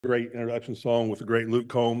Great introduction song with the great Luke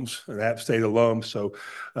Combs, an App State alum. So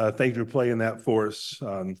thank you for playing that for us.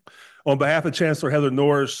 On behalf of Chancellor Heather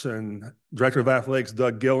Norris and Director of Athletics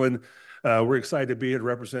Doug Gillen, we're excited to be here to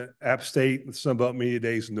represent App State and Sunbelt Media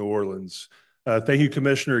Days in New Orleans. Thank you,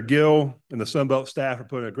 Commissioner Gill and the Sunbelt staff for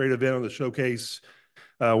putting a great event on the showcase.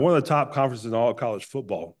 One of the top conferences in all of college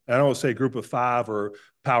football. I don't say group of five or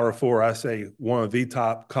power four. I say one of the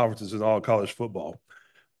top conferences in all of college football.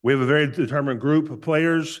 We have a very determined group of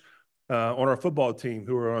players on our football team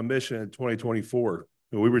who are on mission in 2024.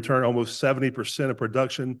 We return almost 70% of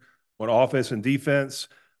production on offense and defense,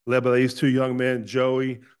 led by these two young men,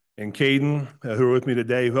 Joey and Caden, who are with me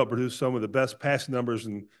today, who helped produce some of the best passing numbers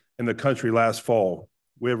in the country last fall.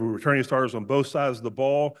 We have returning starters on both sides of the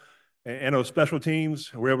ball and on special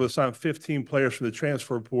teams. We're able to sign 15 players from the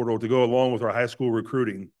transfer portal to go along with our high school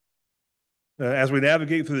recruiting. As we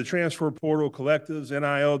navigate through the transfer portal, collectives,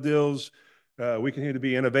 NIL deals, we continue to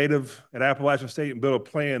be innovative at Appalachian State and build a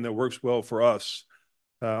plan that works well for us.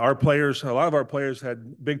 Our players, a lot of our players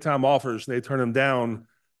had big-time offers. They turned them down,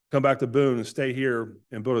 come back to Boone and stay here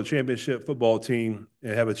and build a championship football team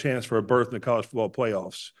and have a chance for a berth in the college football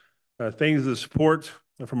playoffs. Thanks to the support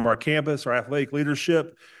from our campus, our athletic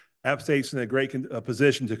leadership, App State's in a great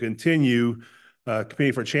position to continue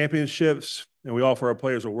competing for championships, and we offer our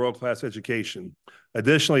players a world-class education.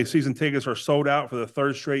 Additionally, season tickets are sold out for the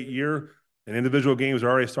third straight year, and individual games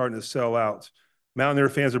are already starting to sell out. Mountaineer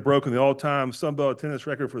fans have broken the all-time Sunbelt attendance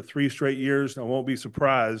record for 3 straight years, and I won't be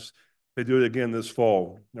surprised if they do it again this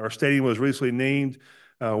fall. Our stadium was recently named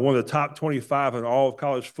one of the top 25 in all of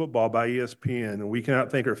college football by ESPN, and we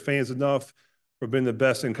cannot thank our fans enough for being the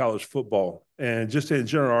best in college football. And just in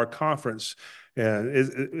general, our conference, and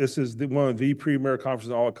this is one of the premier conferences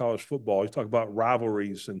in all of college football. You talk about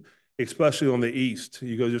rivalries, and especially on the East.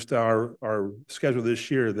 You go just to our schedule this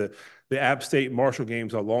year, the App State-Marshall game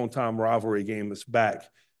is a long-time rivalry game that's back.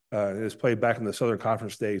 It's played back in the Southern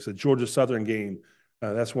Conference days. The Georgia-Southern game,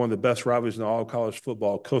 that's one of the best rivalries in all of college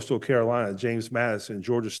football. Coastal Carolina, James Madison,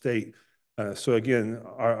 Georgia State. So again,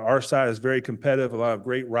 our side is very competitive, a lot of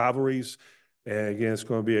great rivalries. And again, it's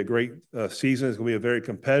going to be a great season. It's going to be a very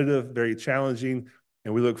competitive, very challenging,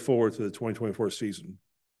 and we look forward to the 2024 season.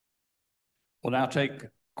 We'll now take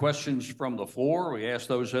questions from the floor. We ask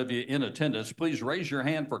those of you in attendance, please raise your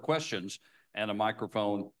hand for questions, and a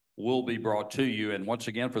microphone will be brought to you. And once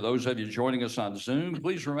again, for those of you joining us on Zoom,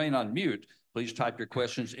 please remain on mute. Please type your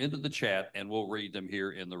questions into the chat, and we'll read them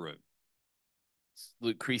here in the room.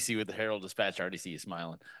 Luke Creasy with the Herald Dispatch. I already see you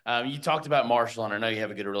smiling. You talked about Marshall, and I know you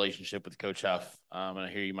have a good relationship with Coach Huff. And I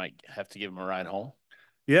hear you might have to give him a ride home.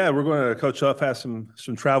 Yeah, we're going to. Coach Huff has some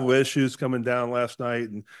travel issues coming down last night,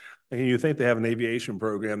 and you think they have an aviation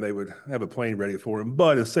program, they would have a plane ready for him.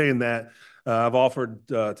 But in saying that, I've offered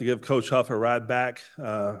to give Coach Huff a ride back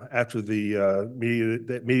after the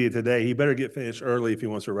media today. He better get finished early if he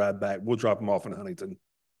wants to ride back. We'll drop him off in Huntington.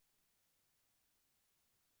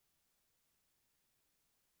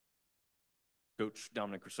 Coach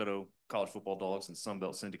Dominic Crescetto, College Football Dogs and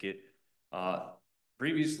Sunbelt Syndicate.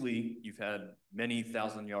 Previously, you've had many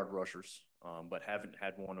 1,000-yard rushers, but haven't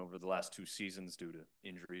had one over the last 2 seasons due to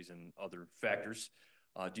injuries and other factors.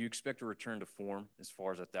 Do you expect a return to form as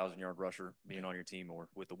far as a 1,000-yard rusher being on your team, or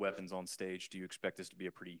with the weapons on stage, do you expect this to be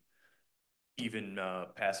a pretty even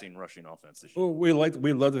passing, rushing offense this year? Well,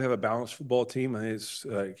 we'd love to have a balanced football team, and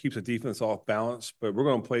it keeps the defense off balance, but we're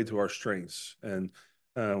going to play to our strengths. And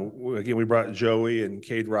again, we brought Joey and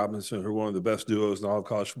Cade Robinson, who are one of the best duos in all of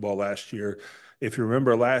college football last year. If you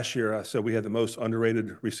remember last year, I said we had the most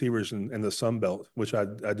underrated receivers in the Sun Belt, which I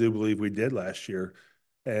do believe we did last year.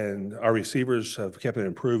 And our receivers have kept it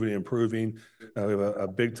improving. We have a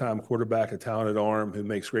big-time quarterback, a talented arm who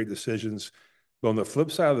makes great decisions. But on the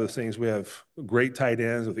flip side of those things, we have great tight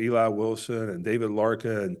ends with Eli Wilson and David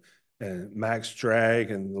Larka and Max Drag,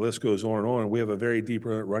 and the list goes on and on. We have a very deep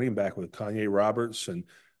running back with Kanye Roberts and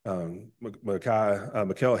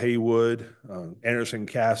Mikael Haywood, Anderson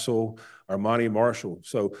Castle, Armani Marshall.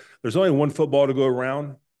 So there's only one football to go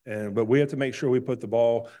around, but we have to make sure we put the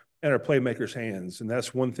ball in our playmakers' hands. And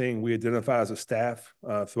that's one thing we identify as a staff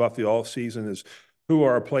throughout the offseason is who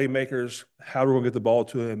are our playmakers, how do we get the ball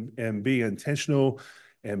to them, and be intentional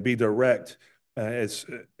and be direct. It's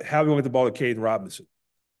how do we get the ball to Caden Robinson?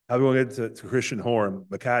 How are we going to get to Christian Horn,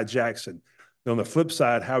 Mekhi Jackson? And on the flip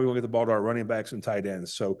side, how are we going to get the ball to our running backs and tight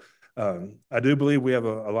ends? So I do believe we have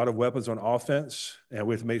a lot of weapons on offense, and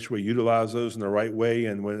we have to make sure we utilize those in the right way.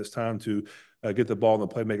 And when it's time to get the ball in the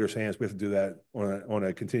playmakers' hands, we have to do that on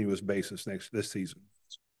a continuous basis this season.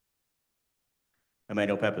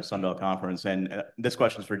 Emmanuel Pepe, Sunbelt Conference. And this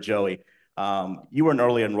question is for Joey. You were an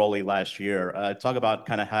early enrollee last year. Talk about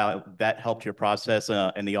kind of how that helped your process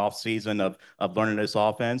in the off season of learning this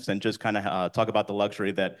offense, and just kind of talk about the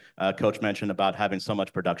luxury that Coach mentioned about having so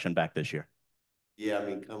much production back this year. Yeah, I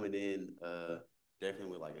mean, coming in, definitely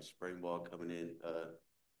with like a spring ball coming in,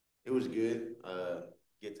 it was good.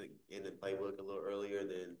 Get to in the playbook a little earlier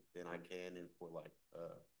than I can, and for like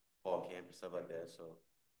fall camp and stuff like that. So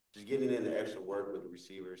just getting in the extra work with the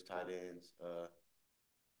receivers, tight ends,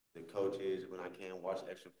 the coaches when I can, watch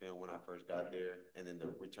extra film when I first got there, and then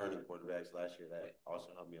the returning quarterbacks last year, that also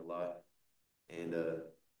helped me a lot. And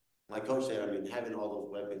like Coach said, I mean, having all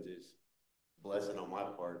those weapons is blessing on my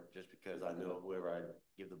part, just because I know whoever I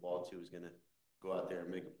give the ball to is going to go out there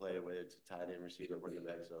and make a play, whether it's a tight end, receiver, running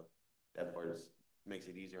back. So that part makes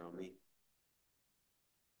it easier on me.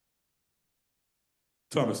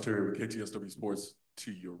 Thomas Terry with KTSW Sports,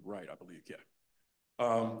 to your right, I believe,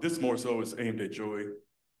 yeah. This more so is aimed at Joey.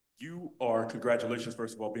 You are, congratulations,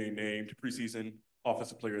 first of all, being named preseason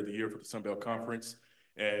Offensive Player of the Year for the Sun Belt Conference.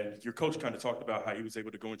 And your coach kind of talked about how he was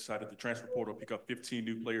able to go inside of the transfer portal, pick up 15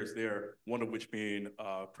 new players there, one of which being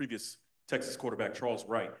previous Texas quarterback Charles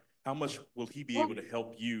Wright. How much will he be able to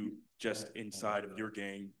help you just inside of your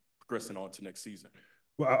game progressing on to next season?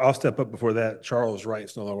 Well, I'll step up before that. Charles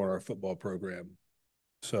Wright's no longer on our football program.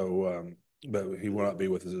 So, but he will not be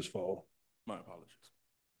with us this fall. My apologies.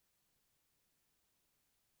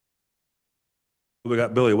 We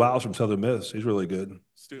got Billy Wiles from Southern Miss. He's really good.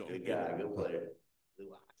 Still. Good guy, good player.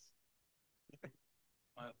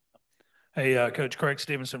 Hey, Coach Craig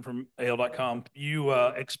Stevenson from AL.com. You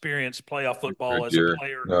experienced playoff football as Year. a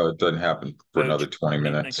player. No, it doesn't happen for Coach, another 20 what do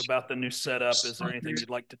you minutes. think about the new setup? Is there anything you'd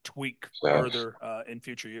like to tweak Yeah. further in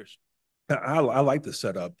future years? I like the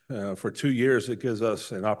setup. For 2 years, it gives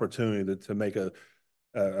us an opportunity to make a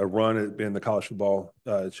run at being the college football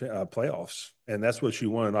playoffs, and that's what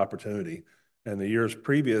you want, an opportunity. And the years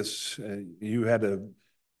previous, you had to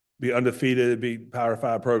be undefeated, be Power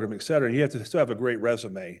 5 program, et cetera. And you have to still have a great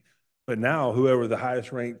resume. But now, whoever the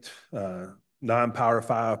highest ranked non-Power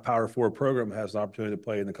 5, Power 4 program has an opportunity to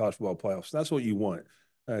play in the college football playoffs. That's what you want.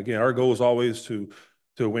 Again, our goal is always to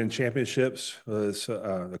win championships,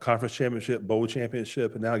 the conference championship, bowl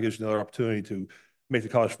championship, and now it gives you another opportunity to make the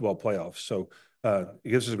college football playoffs. So it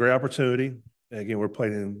gives us a great opportunity. And again, we're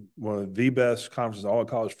playing in one of the best conferences in all of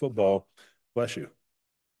college football. Bless you.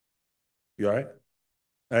 You all right?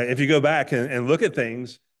 If you go back and look at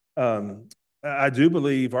things, I do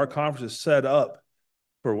believe our conference is set up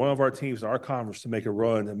for one of our teams in our conference to make a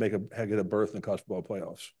run and get a berth in the college football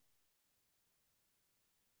playoffs.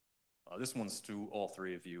 This one's to all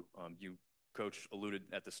three of you. You, Coach, alluded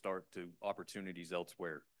at the start to opportunities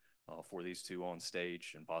elsewhere for these two on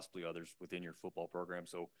stage and possibly others within your football program.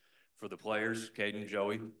 So for the players, Caden,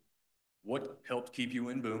 Joey, what helped keep you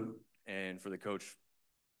in Boone? And for the coach,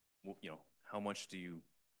 you know, how much do you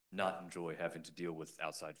not enjoy having to deal with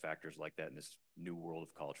outside factors like that in this new world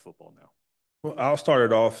of college football now? Well, I'll start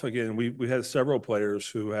it off. Again, we had several players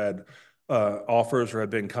who had offers or had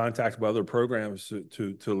been contacted by other programs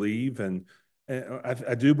to leave. And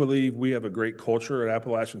I do believe we have a great culture at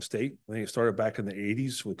Appalachian State. I think it started back in the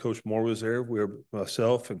 80s when Coach Moore was there.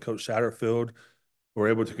 Myself and Coach Satterfield were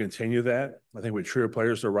able to continue that. I think we treat our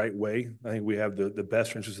players the right way. I think we have the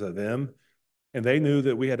best interests of them. And they knew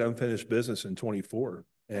that we had unfinished business in 24.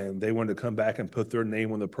 And they wanted to come back and put their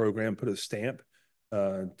name on the program, put a stamp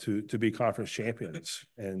to be conference champions.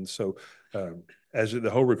 And so as the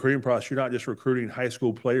whole recruiting process, you're not just recruiting high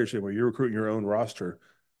school players anymore, you're recruiting your own roster.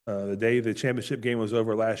 The day the championship game was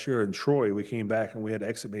over last year in Troy, we came back and we had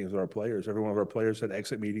exit meetings with our players. Every one of our players had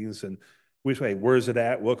exit meetings, and we say, where's it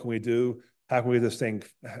at? What can we do? How can we get this thing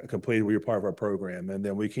completed? We're part of our program. And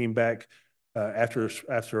then we came back after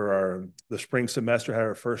the spring semester, had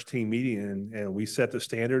our first team meeting, and we set the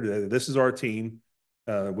standard. This is our team.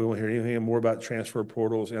 We won't hear anything more about transfer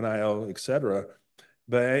portals, NIL, et cetera.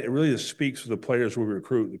 But it really just speaks to the players we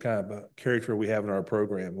recruit, the kind of character we have in our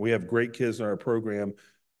program. We have great kids in our program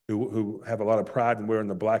who have a lot of pride in wearing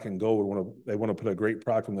the black and gold. They want to put a great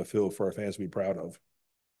product on the field for our fans to be proud of.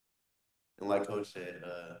 And like Coach said,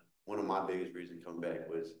 one of my biggest reasons coming back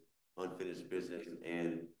was unfinished business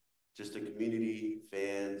and just the community,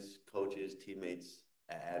 fans, coaches, teammates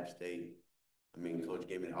at App State. I mean, Coach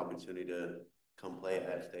gave me the opportunity to come play at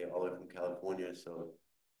App State all the way from California. So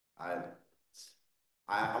I'm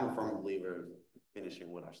a firm believer of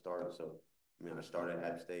finishing what I started. So, I mean, I started at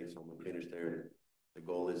App State, so I'm going to finish there. The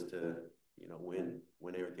goal is to, you know, win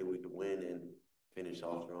everything we can win and finish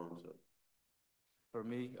all strong. So for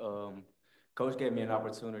me, Coach gave me an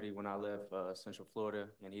opportunity when I left Central Florida,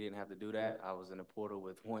 and he didn't have to do that. I was in the portal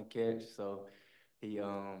with one catch, so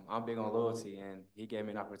I'm big on loyalty, and he gave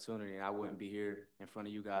me an opportunity, and I wouldn't be here in front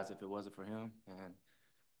of you guys if it wasn't for him. And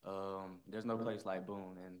there's no place like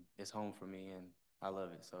Boone, and it's home for me, and I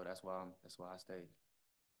love it. So that's why I stayed.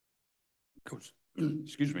 Coach,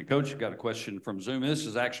 excuse me, Coach, got a question from Zoom. This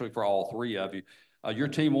is actually for all three of you. Your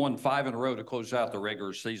team won 5 in a row to close out the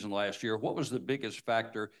regular season last year. What was the biggest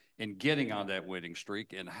factor in getting on that winning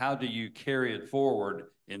streak, and how do you carry it forward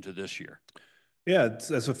into this year? Yeah,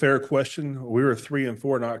 that's a fair question. We were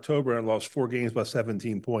 3-4 in October and lost 4 games by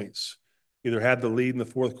 17 points. Either had the lead in the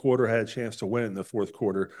fourth quarter, had a chance to win in the fourth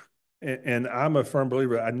quarter. And I'm a firm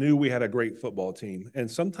believer. I knew we had a great football team. And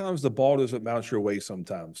sometimes the ball doesn't bounce your way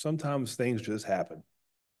sometimes. Sometimes things just happen.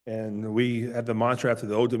 And we had the mantra after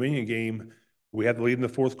the Old Dominion game. We had the lead in the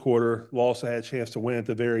fourth quarter, lost, had a chance to win at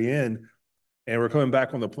the very end. And we're coming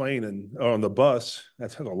back on the plane and on the bus.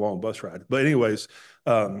 That's a long bus ride. But anyways,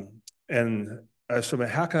 and I said, man,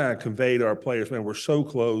 how can I convey to our players, man, we're so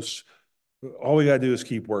close. All we got to do is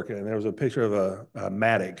keep working. And there was a picture of a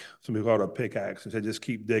mattock, some people call it a pickaxe, and said, just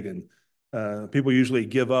keep digging. People usually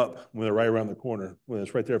give up when they're right around the corner, when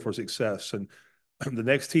it's right there for success. And the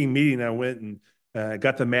next team meeting, I went and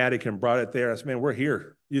got the mattock and brought it there. I said, man, we're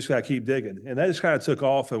here. You just got to keep digging. And that just kind of took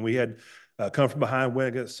off. And we had come from behind, win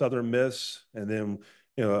against Southern Miss. And then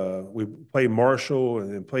we played Marshall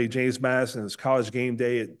and then played James Madison. It's college game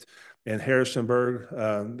day in Harrisonburg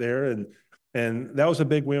there. And that was a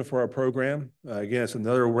big win for our program. Again, it's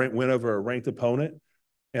another win over a ranked opponent.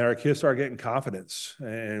 And our kids start getting confidence.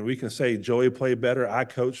 And we can say Joey played better, I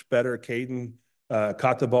coached better, Caden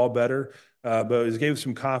caught the ball better. But it gave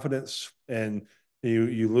some confidence. And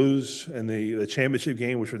you lose in the championship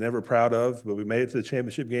game, which we're never proud of. But we made it to the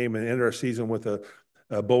championship game and ended our season with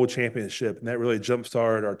a bowl championship. And that really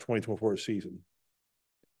jump-started our 2024 season.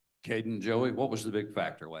 Caden, Joey, what was the big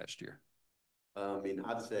factor last year?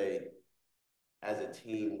 I'd say as a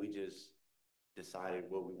team, we just decided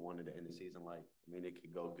what we wanted to end the season like. It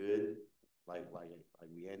could go good, like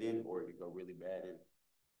we ended, or it could go really bad. And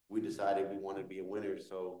we decided we wanted to be a winner,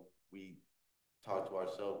 so we talked to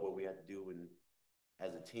ourselves what we had to do. And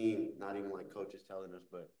as a team, not even like coaches telling us,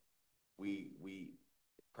 but we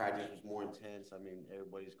practice was more intense.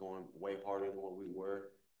 Everybody's going way harder than what we were.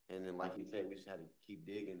 And then, like you said, we just had to keep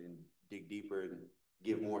digging and dig deeper and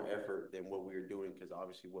give more effort than what we were doing, because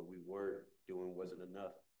obviously what we were doing wasn't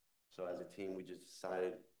enough. So as a team, we just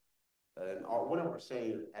decided, and one of our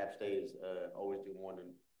sayings at App State is always do more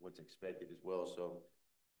than what's expected as well. So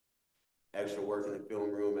extra work in the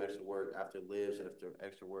film room, extra work after lives,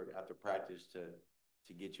 extra work after practice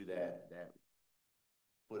to get you that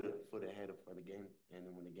foot ahead of the game. And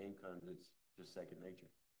then when the game comes, it's just second nature.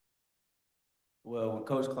 Well, when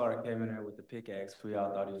Coach Clark came in there with the pickaxe, we all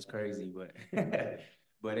thought he was crazy, but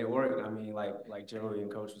but it worked. Like Joey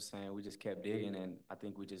and Coach was saying, we just kept digging, and I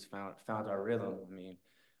think we just found our rhythm.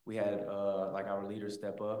 We had like our leaders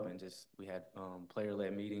step up, and we had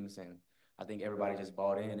player-led meetings, and I think everybody just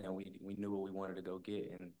bought in, and we knew what we wanted to go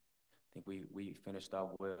get, and I think we finished off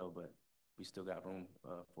well, but we still got room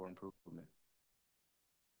for improvement.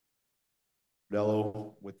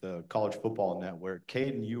 Bello with the College Football Network.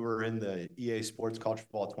 Caden, you were in the EA Sports College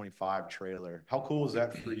Football 25 trailer. How cool was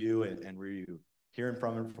that for you? And were you hearing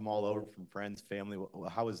from him from all over, from friends, family?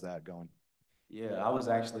 How was that going? Yeah, I was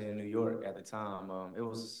actually in New York at the time. It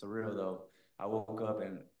was surreal, though. I woke up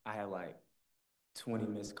and I had like 20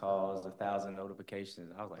 missed calls, 1,000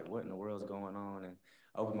 notifications. I was like, what in the world's going on? And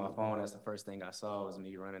I opened my phone. That's the first thing I saw was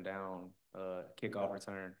me running down kickoff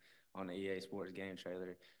return on the EA Sports game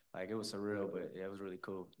trailer. Like, it was surreal, but yeah, it was really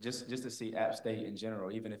cool. Just to see App State in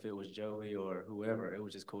general, even if it was Joey or whoever, it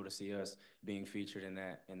was just cool to see us being featured in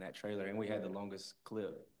that trailer. And we had the longest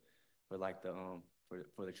clip for like the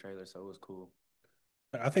for the trailer, so it was cool.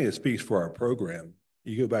 I think it speaks for our program.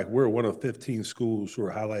 You go back, we're one of 15 schools who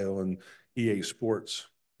are highlighted on EA Sports.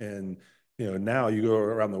 And, now you go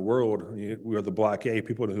around the world, we're the Block A,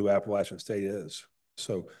 people know who Appalachian State is.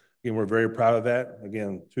 So, again, we're very proud of that.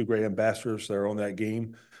 Again, 2 great ambassadors that are on that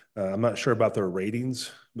game. I'm not sure about their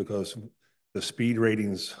ratings because the speed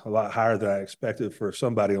rating's a lot higher than I expected for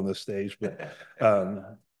somebody on this stage. But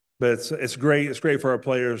it's great. It's great for our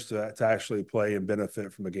players to actually play and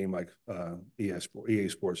benefit from a game like EA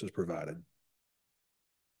Sports has provided.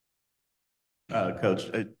 Coach,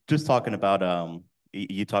 just talking about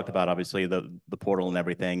you talked about obviously the portal and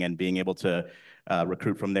everything, and being able to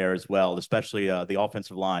recruit from there as well, especially the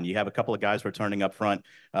offensive line. You have a couple of guys returning up front,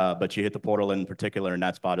 but you hit the portal in particular in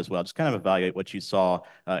that spot as well. Just kind of evaluate what you saw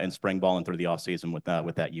in spring ball and through the offseason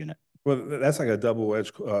with that unit. Well, that's like a double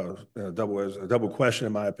question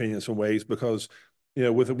in my opinion in some ways, because You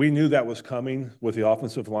know, we knew that was coming with the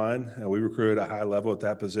offensive line, and we recruited at a high level at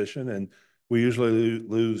that position. And we usually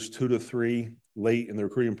lose 2 to 3 late in the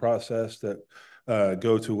recruiting process that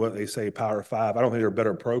go to what they say Power Five. I don't think they're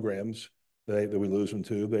better programs that we lose them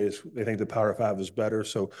to. They think the Power Five is better.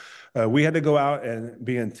 So we had to go out and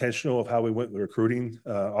be intentional of how we went with recruiting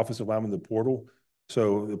offensive linemen in the portal.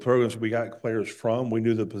 So the programs we got players from, we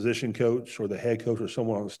knew the position coach or the head coach or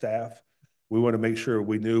someone on the staff. We want to make sure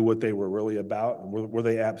we knew what they were really about and were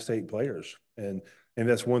they App State players. And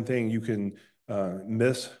that's one thing you can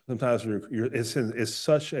miss sometimes. It's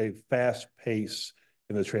such a fast pace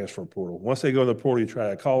in the transfer portal. Once they go in the portal, you try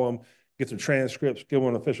to call them, get their transcripts, give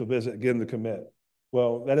them an official visit, get them to commit.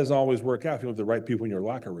 Well, that doesn't always work out if you have the right people in your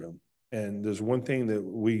locker room. And there's one thing that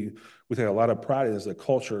we take a lot of pride in is the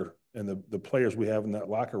culture and the players we have in that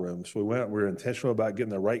locker room. So we're intentional about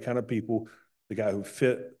getting the right kind of people, the guy who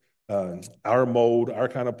fit our mold, our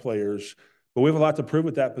kind of players. But we have a lot to prove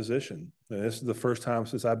at that position. And this is the first time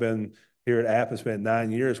since I've been here at App. It's been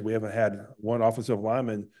 9 years. We haven't had one offensive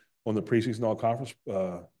lineman on the preseason all-conference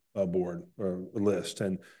board or list.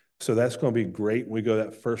 And so that's going to be great. When we go to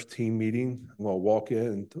that first team meeting, we'll walk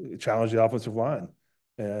in and challenge the offensive line.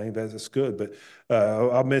 And I think that's good. But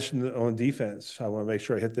I'll mention on defense, I want to make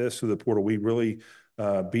sure I hit this through the portal. We really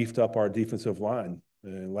beefed up our defensive line.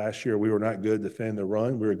 And last year, we were not good defending the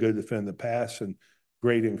run. We were good defending the pass and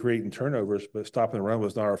great in creating turnovers, but stopping the run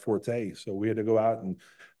was not our forte. So we had to go out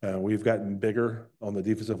and we've gotten bigger on the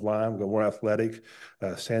defensive line. We've got more athletic.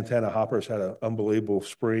 Santana Hopper's had an unbelievable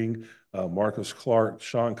spring. Marcus Clark,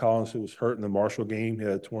 Sean Collins, who was hurt in the Marshall game, he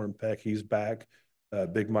had a torn pec. He's back.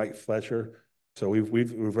 Big Mike Fletcher. So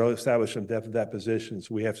we've really established some depth at that position.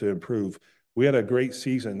 So we have to improve. We had a great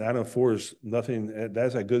season. 9-4 is nothing.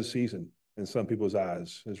 That's a good season in some people's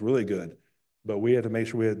eyes. It's really good. But we had to make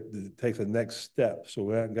sure we had to take the next step. So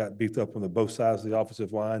we haven't got beefed up on both sides of the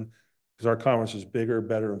offensive line because our conference is bigger,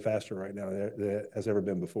 better, and faster right now than it has ever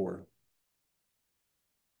been before.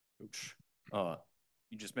 Coach,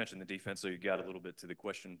 you just mentioned the defense, so you got a little bit to the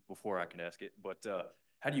question before I can ask it. But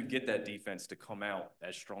how do you get that defense to come out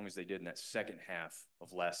as strong as they did in that second half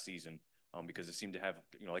of last season? Because it seemed to have,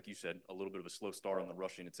 like you said, a little bit of a slow start on the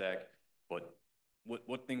rushing attack. But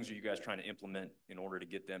what things are you guys trying to implement in order to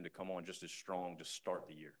get them to come on just as strong to start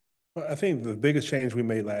the year? Well, I think the biggest change we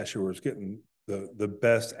made last year was getting the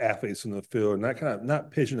best athletes in the field, and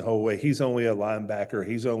not pigeonhole way. He's only a linebacker.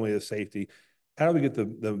 He's only a safety. How do we get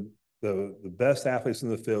the best athletes in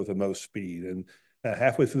the field with the most speed? And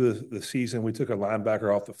halfway through the season, we took a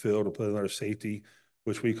linebacker off the field to put another safety,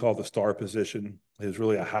 which we call the star position. It was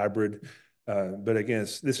really a hybrid. But again,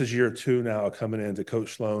 this is year 2 now coming into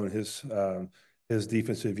Coach Sloan, his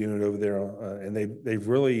defensive unit over there, and they've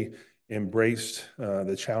really embraced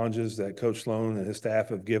the challenges that Coach Sloan and his staff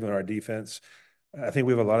have given our defense. I think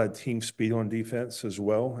we have a lot of team speed on defense as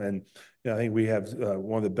well, and I think we have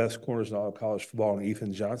one of the best corners in all of college football, in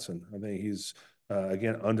Ethan Johnson. I think he's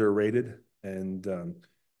again underrated, and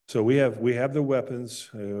so we have the weapons.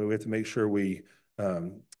 We have to make sure we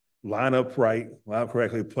line up right, line up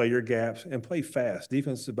correctly, play your gaps, and play fast.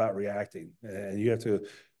 Defense is about reacting, and you have to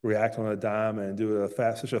react on a dime and do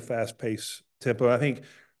such a fast pace tempo. I think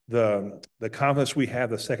the confidence we have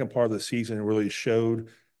the second part of the season really showed,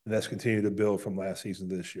 and that's continued to build from last season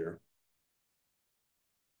to this year.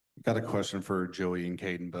 Got a question for Joey and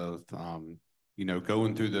Caden both.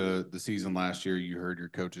 Going through the season last year, you heard your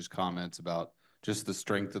coach's comments about just the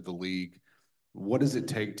strength of the league. What does it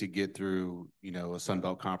take to get through, a Sun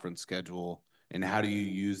Belt Conference schedule, and how do you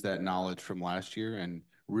use that knowledge from last year and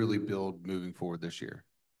really build moving forward this year?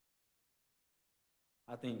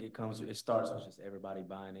 I think it starts with just everybody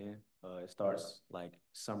buying in. It starts like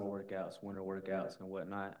summer workouts, winter workouts, and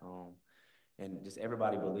whatnot. And just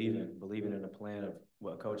everybody believing in the plan of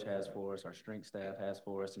what coach has for us, our strength staff has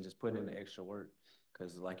for us, and just putting in the extra work.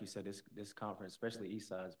 Because like you said, this conference, especially East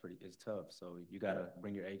Side, is tough. So you got to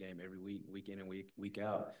bring your A game every week in and week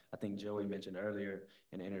out. I think Joey mentioned earlier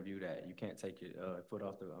in the interview that you can't take your foot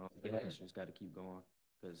off the gas. You just got to keep going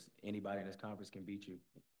because anybody in this conference can beat you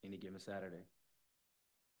any given Saturday.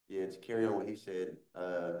 Yeah, to carry on what he said,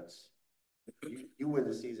 you win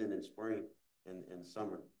the season in spring and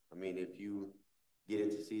summer. I mean, if you get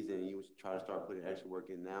into season and you try to start putting extra work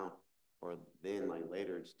in now, or then like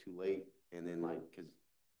later, it's too late. And then because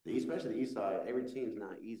especially the East Side, every team's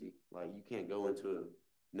not easy. Like you can't go into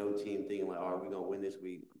no team thinking like, "Oh, we're gonna win this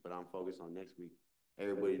week," but I'm focused on next week.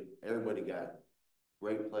 Everybody got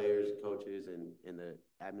great players, coaches, and the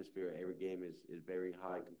atmosphere of every game is very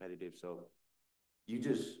high competitive. So you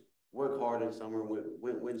just work hard in summer,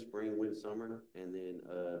 win spring, win summer, and then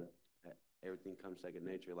everything comes second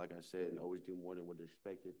nature, like I said, and always do more than what's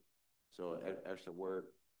expected. So extra work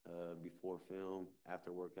before film,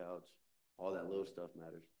 after workouts, all that little stuff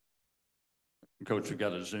matters. Coach, we've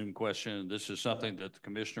got a Zoom question. This is something that the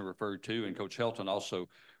commissioner referred to, and Coach Helton also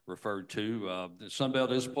referred to. The Sun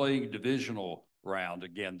Belt is playing divisional round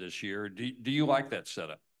again this year. Do you like that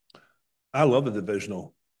setup? I love the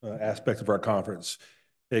divisional aspect of our conference.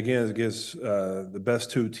 Again, it gives the best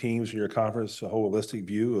two teams in your conference a holistic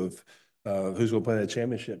view of who's going to play in the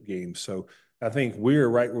championship game. So I think we're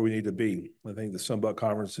right where we need to be. I think the Sun Belt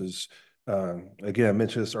Conference is, again, I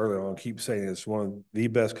mentioned this earlier, I'll keep saying it's one of the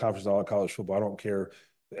best conferences in all of college football. I don't care,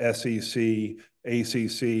 SEC,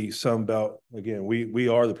 ACC, Sun Belt. Again, we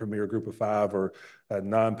are the premier group of five or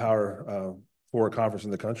non-power four conference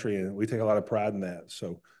in the country, and we take a lot of pride in that.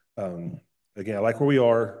 So, again, I like where we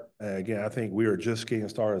are. Again, I think we are just getting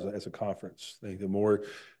started as a conference. I think the more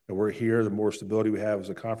that we're here, the more stability we have as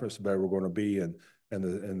a conference, the better we're going to be, and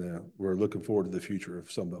we're looking forward to the future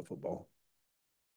of Sun Belt football.